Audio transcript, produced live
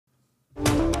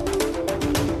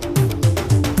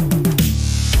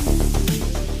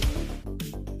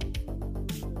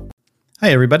Hi,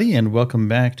 everybody, and welcome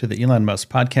back to the Elon Musk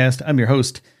podcast. I'm your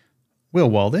host, Will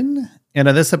Walden, and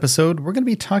on this episode, we're going to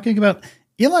be talking about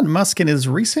Elon Musk and his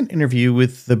recent interview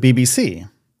with the BBC.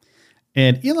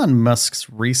 And Elon Musk's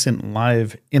recent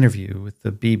live interview with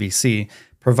the BBC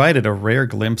provided a rare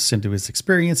glimpse into his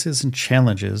experiences and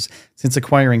challenges since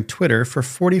acquiring Twitter for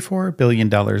 $44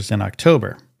 billion in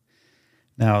October.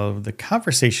 Now, the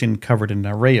conversation covered an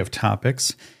array of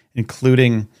topics,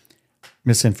 including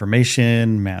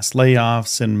misinformation, mass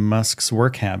layoffs, and Musk's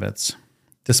work habits.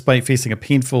 Despite facing a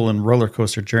painful and roller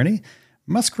coaster journey,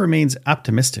 Musk remains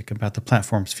optimistic about the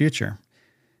platform's future.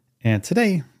 And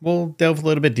today, we'll delve a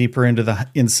little bit deeper into the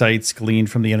insights gleaned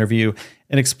from the interview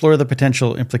and explore the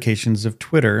potential implications of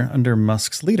Twitter under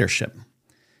Musk's leadership.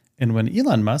 And when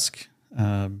Elon Musk,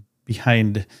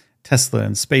 behind Tesla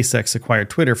and SpaceX, acquired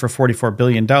Twitter for $44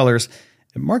 billion, it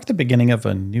marked the beginning of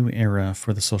a new era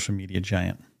for the social media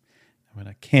giant. In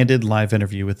a candid live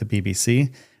interview with the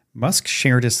BBC, Musk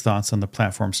shared his thoughts on the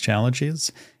platform's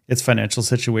challenges, its financial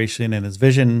situation, and his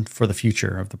vision for the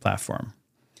future of the platform.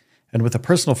 And with a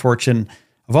personal fortune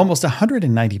of almost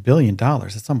 $190 billion,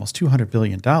 that's almost $200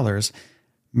 billion,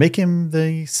 make him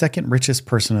the second richest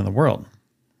person in the world.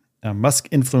 Now, Musk's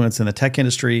influence in the tech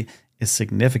industry is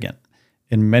significant,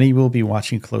 and many will be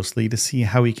watching closely to see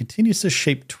how he continues to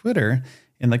shape Twitter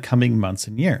in the coming months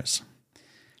and years.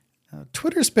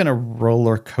 Twitter's been a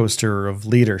roller coaster of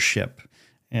leadership,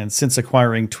 and since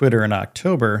acquiring Twitter in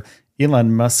October,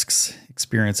 Elon Musk's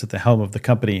experience at the helm of the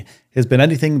company has been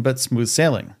anything but smooth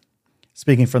sailing.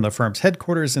 Speaking from the firm's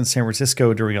headquarters in San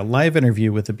Francisco during a live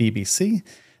interview with the BBC,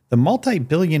 the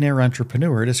multi-billionaire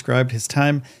entrepreneur described his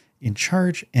time in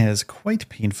charge as quite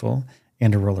painful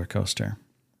and a roller coaster.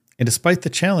 And despite the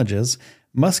challenges,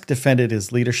 Musk defended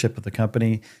his leadership of the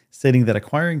company, stating that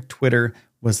acquiring Twitter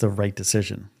was the right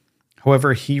decision.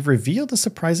 However, he revealed a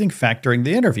surprising fact during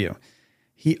the interview.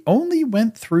 He only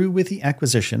went through with the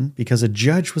acquisition because a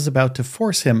judge was about to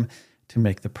force him to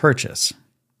make the purchase.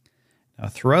 Now,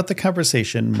 throughout the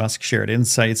conversation, Musk shared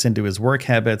insights into his work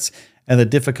habits and the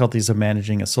difficulties of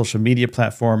managing a social media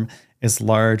platform as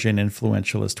large and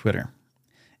influential as Twitter.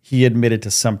 He admitted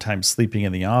to sometimes sleeping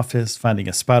in the office, finding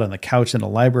a spot on the couch in a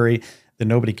library that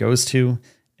nobody goes to,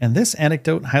 and this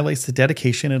anecdote highlights the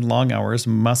dedication and long hours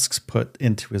Musk's put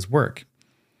into his work.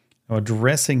 Now,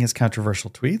 addressing his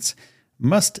controversial tweets,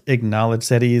 Musk acknowledged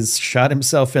that he's shot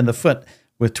himself in the foot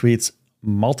with tweets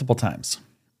multiple times.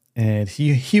 And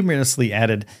he humorously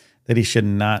added that he should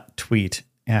not tweet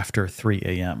after 3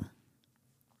 a.m.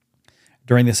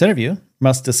 During this interview,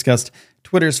 Musk discussed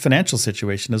Twitter's financial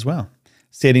situation as well,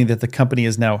 stating that the company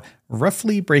is now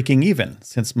roughly breaking even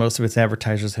since most of its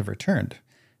advertisers have returned.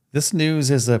 This news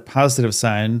is a positive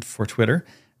sign for Twitter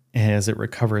as it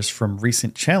recovers from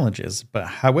recent challenges. But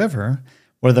however,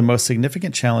 one of the most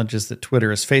significant challenges that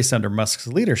Twitter has faced under Musk's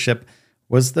leadership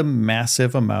was the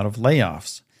massive amount of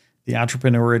layoffs. The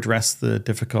entrepreneur addressed the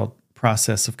difficult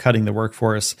process of cutting the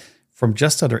workforce from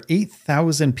just under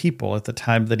 8,000 people at the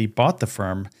time that he bought the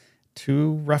firm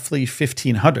to roughly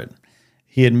 1,500.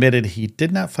 He admitted he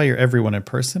did not fire everyone in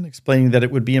person, explaining that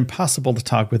it would be impossible to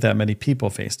talk with that many people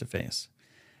face to face.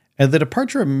 And the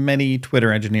departure of many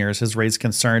Twitter engineers has raised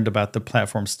concern about the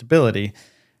platform's stability.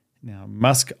 Now,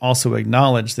 Musk also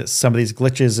acknowledged that some of these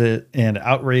glitches and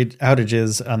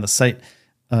outages on the site,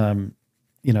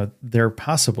 they're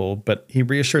possible, but he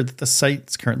reassured that the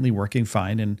site's currently working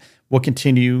fine and will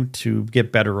continue to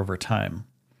get better over time.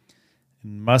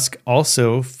 And Musk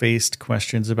also faced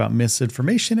questions about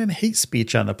misinformation and hate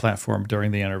speech on the platform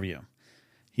during the interview.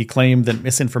 He claimed that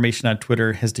misinformation on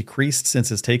Twitter has decreased since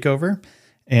his takeover,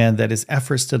 and that his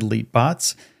efforts to delete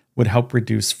bots would help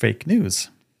reduce fake news.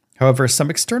 However, some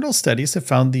external studies have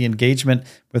found the engagement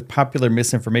with popular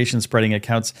misinformation spreading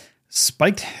accounts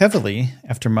spiked heavily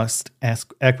after Musk's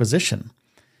acquisition.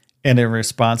 And in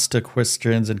response to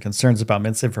questions and concerns about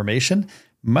misinformation,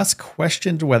 Musk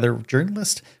questioned whether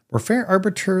journalists were fair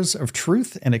arbiters of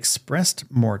truth and expressed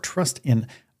more trust in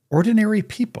ordinary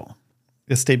people.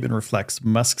 This statement reflects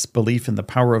Musk's belief in the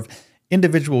power of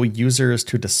individual users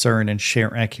to discern and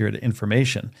share accurate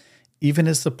information, even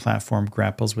as the platform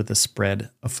grapples with the spread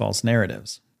of false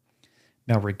narratives.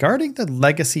 Now, regarding the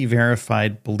legacy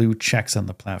verified blue checks on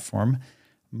the platform,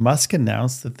 Musk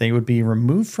announced that they would be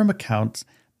removed from accounts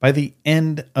by the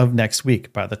end of next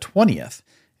week, by the 20th.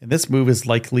 And this move is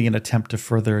likely an attempt to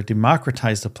further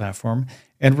democratize the platform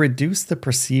and reduce the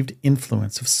perceived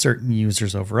influence of certain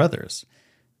users over others.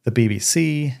 The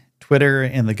BBC, Twitter,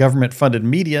 and the government-funded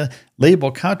media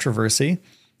label controversy.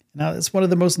 Now, it's one of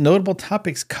the most notable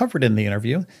topics covered in the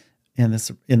interview in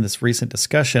this recent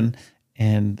discussion,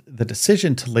 and the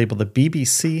decision to label the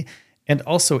BBC and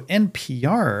also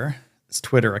NPR's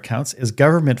Twitter accounts as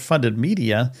government-funded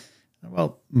media,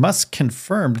 well, Musk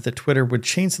confirmed that Twitter would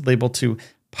change the label to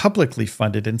publicly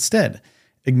funded instead,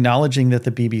 acknowledging that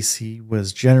the BBC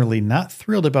was generally not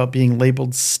thrilled about being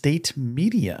labeled state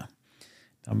media.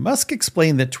 Now, Musk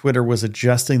explained that Twitter was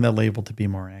adjusting the label to be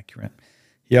more accurate.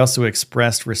 He also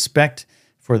expressed respect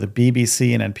for the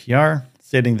BBC and NPR,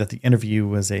 stating that the interview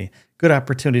was a good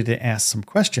opportunity to ask some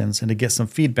questions and to get some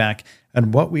feedback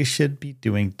on what we should be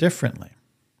doing differently.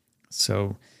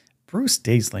 So, Bruce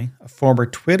Daisley, a former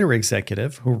Twitter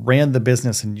executive who ran the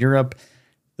business in Europe,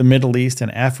 the Middle East,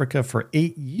 and Africa for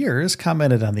 8 years,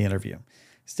 commented on the interview,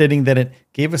 stating that it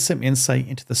gave us some insight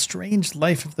into the strange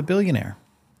life of the billionaire.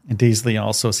 And Daisley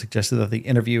also suggested that the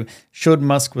interview showed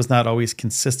Musk was not always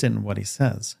consistent in what he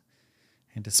says.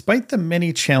 And despite the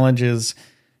many challenges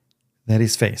that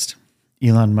he's faced,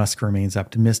 Elon Musk remains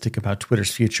optimistic about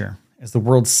Twitter's future. As the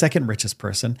world's second richest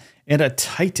person and a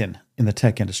titan in the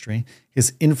tech industry,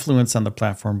 his influence on the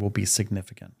platform will be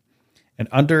significant. And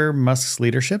under Musk's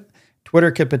leadership, Twitter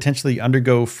could potentially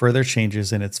undergo further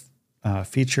changes in its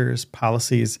features,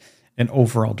 policies, and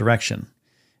overall direction.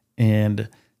 And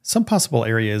some possible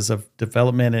areas of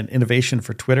development and innovation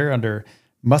for Twitter under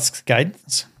Musk's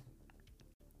guidance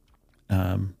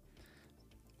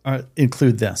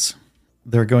include this.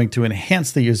 They're going to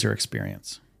enhance the user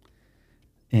experience.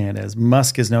 And as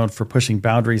Musk is known for pushing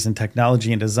boundaries in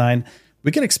technology and design,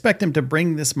 we can expect him to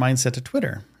bring this mindset to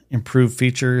Twitter. Improved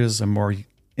features, a more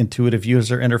intuitive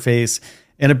user interface,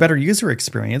 and a better user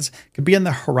experience could be on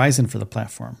the horizon for the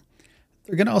platform.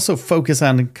 They're going to also focus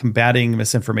on combating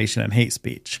misinformation and hate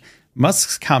speech.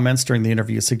 Musk's comments during the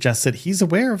interview suggest that he's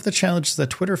aware of the challenges that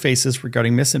Twitter faces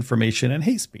regarding misinformation and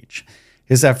hate speech.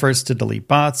 His efforts to delete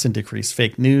bots and decrease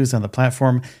fake news on the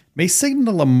platform may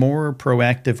signal a more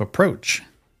proactive approach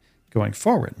going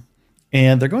forward.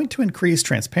 And they're going to increase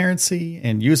transparency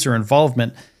and user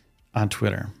involvement on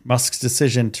Twitter. Musk's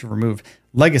decision to remove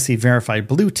legacy verified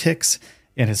blue ticks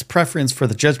and his preference for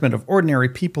the judgment of ordinary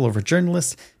people over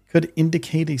journalists could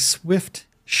indicate a swift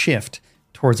shift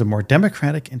towards a more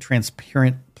democratic and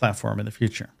transparent platform in the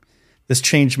future. This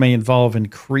change may involve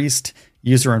increased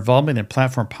user involvement in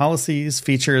platform policies,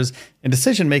 features, and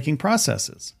decision-making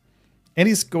processes. And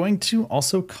he's going to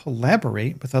also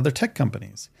collaborate with other tech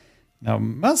companies. Now,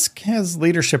 Musk has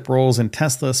leadership roles in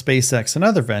Tesla, SpaceX, and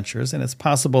other ventures, and it's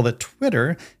possible that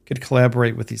Twitter could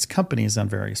collaborate with these companies on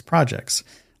various projects,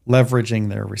 leveraging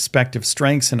their respective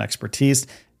strengths and expertise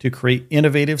to create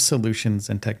innovative solutions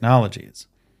and technologies.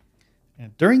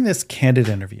 And during this candid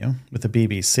interview with the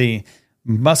BBC,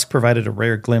 Musk provided a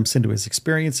rare glimpse into his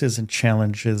experiences and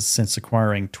challenges since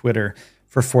acquiring Twitter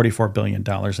for $44 billion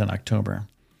in October.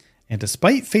 And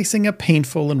despite facing a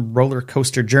painful and roller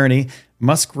coaster journey,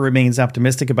 Musk remains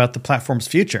optimistic about the platform's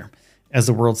future. As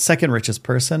the world's second richest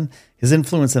person, his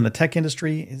influence in the tech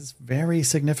industry is very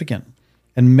significant.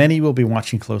 And many will be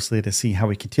watching closely to see how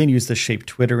he continues to shape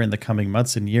Twitter in the coming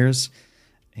months and years.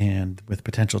 And with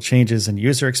potential changes in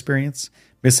user experience,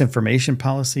 misinformation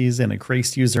policies, and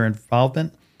increased user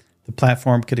involvement, the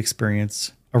platform could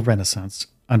experience a renaissance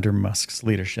under Musk's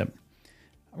leadership.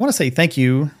 I want to say thank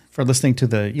you for listening to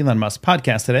the Elon Musk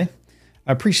podcast today.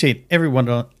 I appreciate every one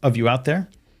of you out there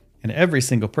and every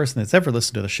single person that's ever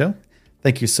listened to the show.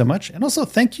 Thank you so much. And also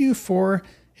thank you for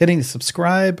hitting the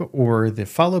subscribe or the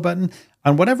follow button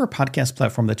on whatever podcast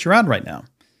platform that you're on right now.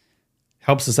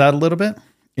 Helps us out a little bit,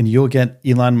 and you'll get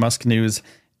Elon Musk news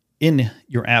in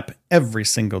your app every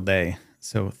single day.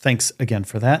 So thanks again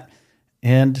for that.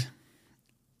 And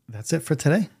that's it for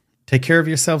today. Take care of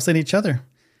yourselves and each other.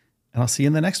 And I'll see you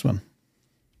in the next one.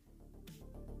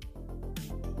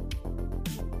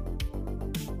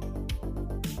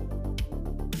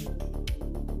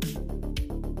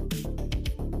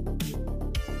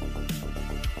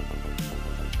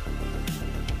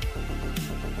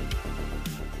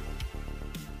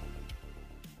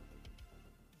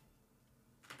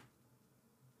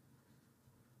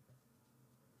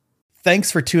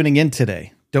 Thanks for tuning in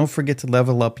today. Don't forget to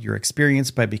level up your experience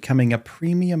by becoming a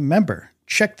premium member.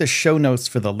 Check the show notes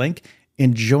for the link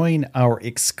and join our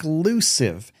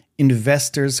exclusive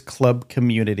Investors Club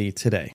community today.